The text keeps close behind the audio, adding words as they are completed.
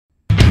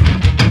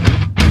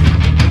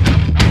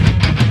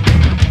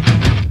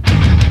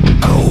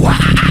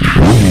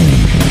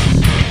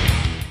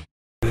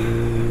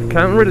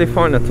can't really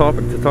find a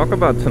topic to talk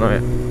about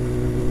tonight.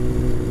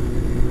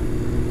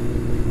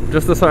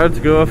 Just decided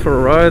to go out for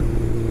a ride.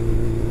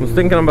 Was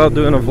thinking about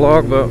doing a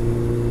vlog, but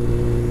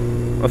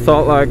I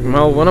thought like,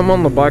 well, when I'm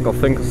on the bike I'll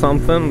think of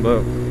something,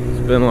 but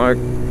it's been like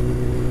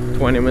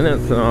 20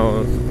 minutes and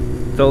I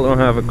still don't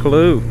have a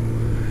clue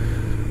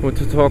what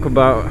to talk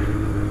about.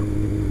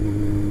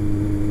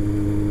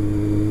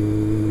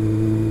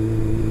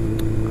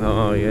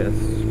 Oh yes.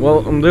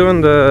 Well, I'm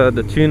doing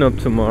the tune-up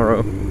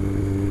tomorrow.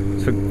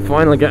 So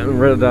finally getting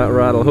rid of that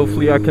rattle.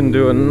 Hopefully I can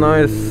do a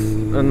nice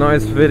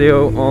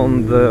video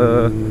on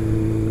the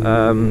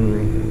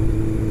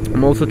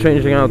I'm also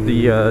changing out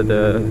the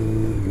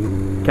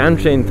cam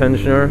chain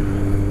tensioner,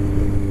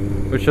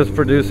 which is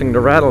producing the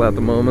rattle at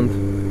the moment.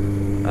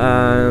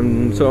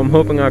 So I'm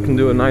hoping I can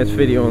do a nice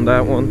video on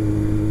that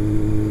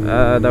one.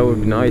 That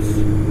would be nice.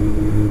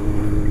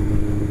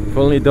 I've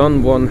only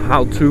done one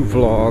how-to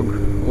vlog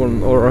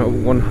or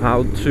one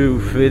how-to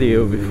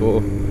video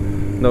before.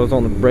 That was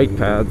on the brake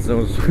pads. That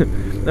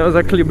was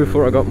actually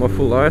before I got my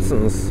full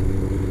license.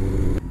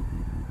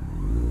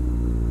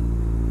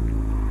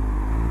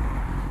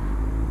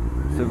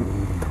 So,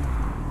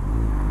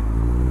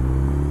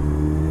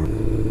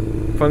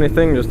 funny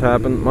thing just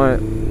happened. My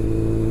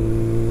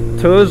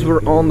toes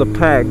were on the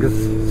pegs,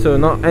 so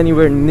not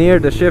anywhere near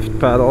the shift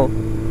pedal.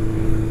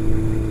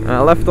 I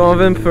left off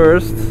him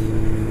first,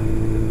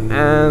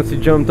 and he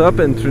jumped up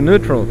into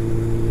neutral.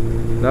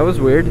 That was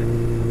weird.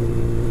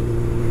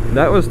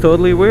 That was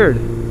totally weird.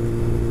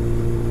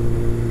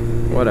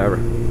 Whatever.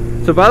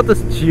 It's about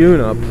this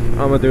tune-up I'm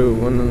gonna do.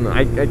 When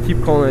I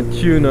keep calling it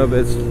tune-up,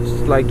 it's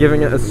just like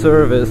giving it a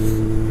service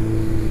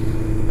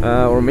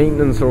or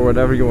maintenance or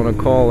whatever you want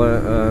to call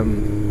it.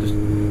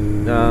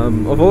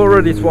 I've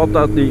already swapped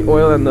out the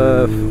oil and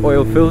the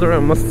oil filter. I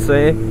must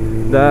say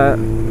that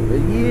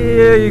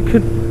yeah,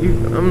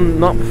 I'm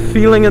not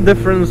feeling a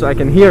difference. I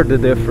can hear the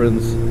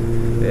difference.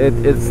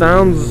 It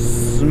sounds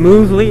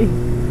smoothly,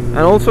 and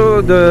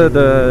also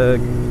the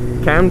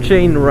cam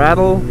chain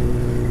rattle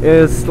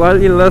is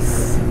slightly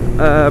less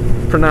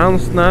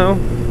pronounced now.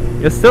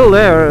 It's still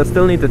there. I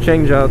still need to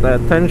change out that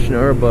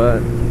tensioner,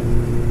 but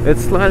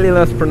it's slightly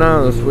less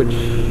pronounced, which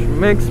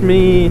makes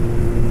me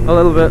a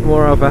little bit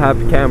more of a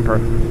happy camper.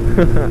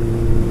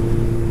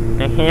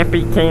 A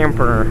happy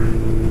camper.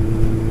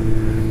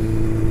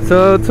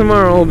 So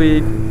tomorrow will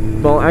be,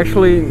 well,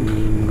 actually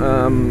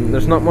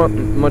there's not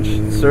much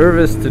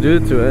service to do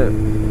to it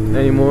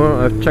anymore.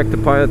 I've checked the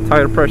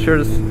tire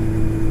pressures,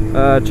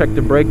 checked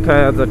the brake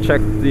pads, I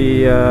checked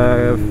the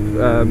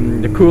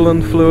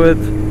coolant fluid,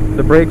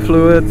 the brake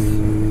fluids.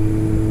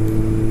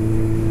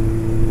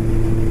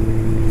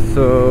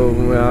 So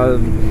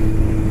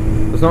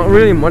there's not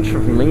really much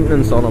of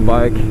maintenance on a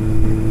bike.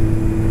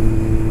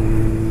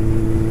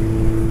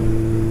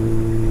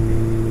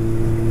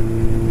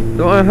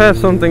 So I have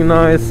something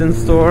nice in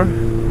store.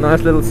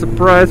 Nice little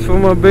surprise for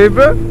my baby,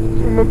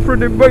 for my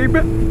pretty baby.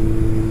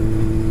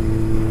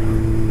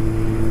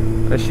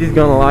 And she's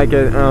gonna like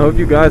it. I hope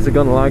you guys are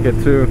gonna like it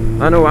too.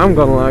 I know I'm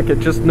gonna like it.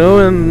 Just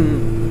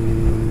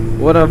knowing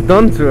what I've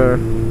done to her,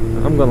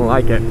 I'm gonna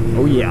like it.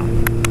 Oh yeah.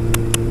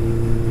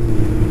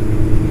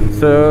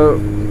 So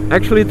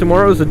actually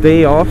tomorrow's a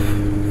day off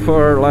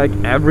for like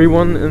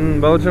everyone in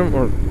Belgium,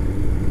 or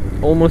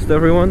almost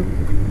everyone.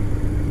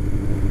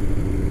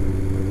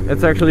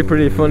 It's actually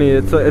pretty funny.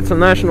 It's a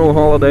national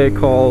holiday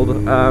called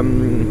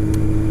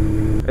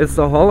it's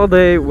a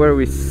holiday where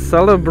we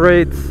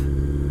celebrate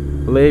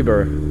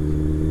labor.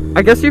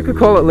 I guess you could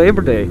call it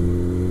Labor Day.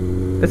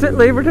 Is it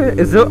Labor Day?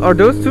 Are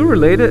those two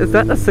related? Is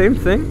that the same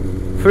thing?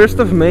 1st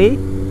of May?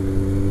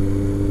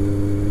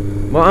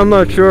 Well, I'm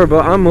not sure,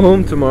 but I'm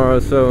home tomorrow,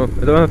 so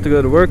I don't have to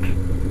go to work.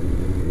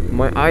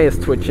 My eye is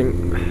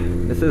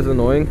twitching. This is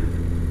annoying.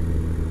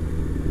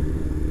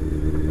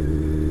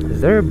 Is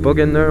there a bug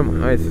in there?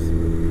 My eyes.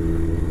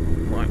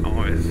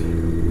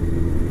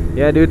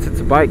 Yeah, dudes, it's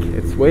a bike.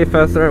 It's way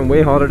faster and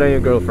way hotter than your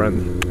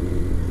girlfriend.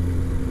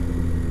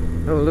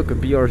 Oh, look, a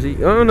BRZ.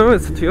 Oh no,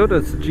 it's a Toyota.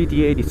 It's a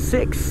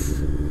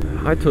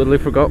GT86. I totally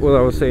forgot what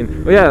I was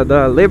saying. Oh yeah,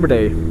 the Labor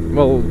Day.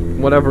 Well,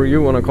 whatever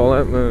you want to call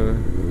it.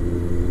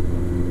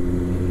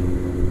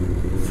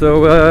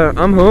 So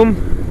I'm home.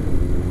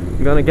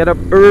 I'm gonna get up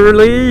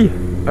early,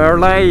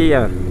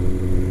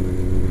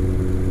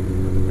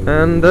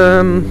 and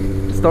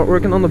start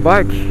working on the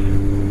bike.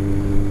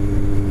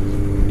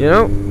 You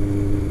know,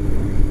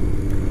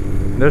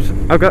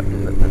 I've got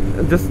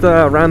just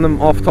a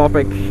random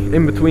off-topic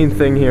in-between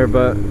thing here,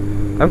 but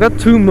I've got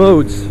two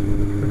modes.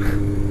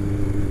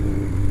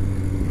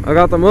 I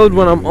got the mode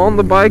when I'm on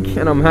the bike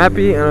and I'm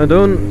happy and I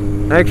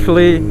don't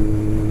actually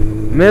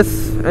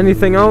miss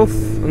anything else.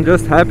 I'm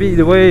just happy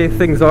the way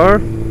things are.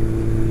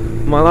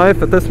 My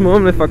life at this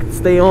moment, if I could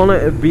stay on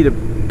it, it'd be the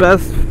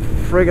best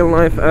friggin'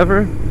 life ever.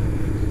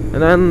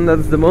 And then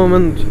that's the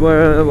moment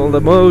where, well, the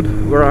mode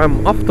where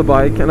I'm off the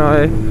bike and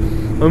I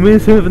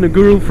miss having a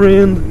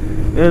girlfriend,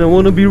 and I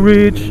want to be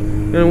rich,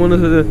 and I want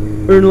to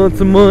earn lots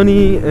of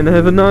money and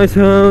have a nice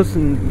house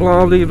and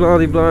blah blah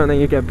blah blah. And then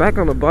you get back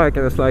on the bike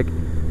and it's like,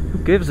 who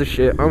gives a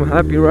shit? I'm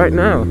happy right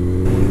now.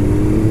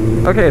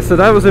 Okay, so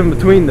that was in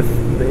between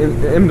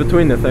in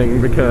between the thing,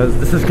 because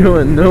this is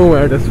going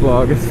nowhere. This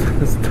vlog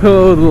it's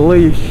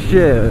totally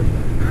shit.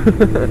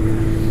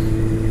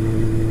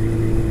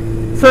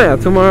 So yeah,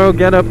 tomorrow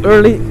get up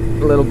early,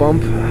 a little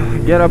bump.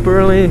 Get up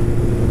early,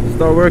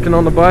 start working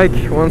on the bike.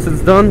 Once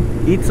it's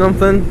done, eat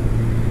something,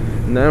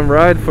 and then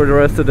ride for the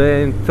rest of the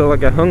day until I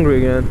get hungry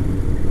again.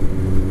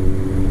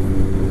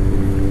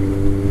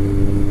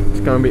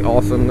 It's gonna be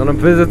awesome. I'm gonna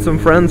visit some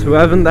friends who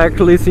haven't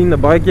actually seen the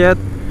bike yet,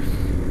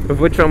 of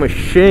which I'm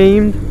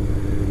ashamed.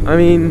 I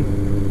mean,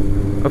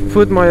 I've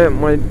put my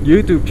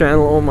YouTube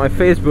channel on my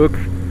Facebook.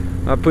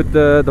 I put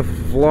the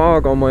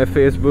vlog on my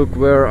Facebook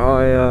where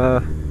I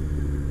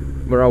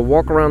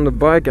walk around the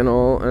bike and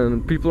all,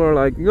 and people are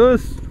like,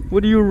 "Gus,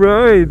 what do you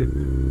ride?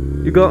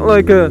 You got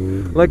like a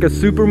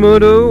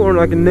supermoto or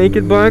like a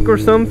naked bike or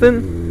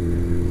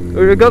something?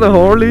 Or you got a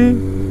Harley?"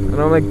 And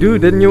I'm like,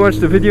 "Dude, didn't you watch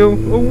the video?"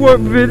 "Oh,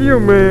 what video,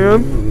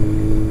 man?"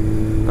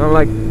 I'm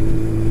like,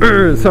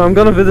 so I'm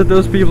gonna visit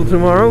those people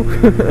tomorrow.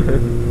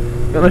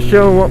 Gonna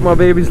show them what my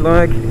baby's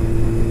like.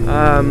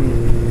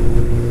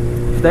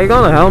 If they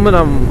got a helmet,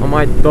 I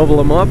might double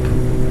them up,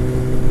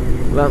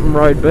 let them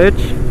ride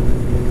bitch.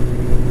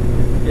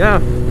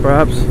 Yeah,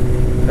 perhaps,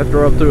 if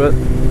they're up to it.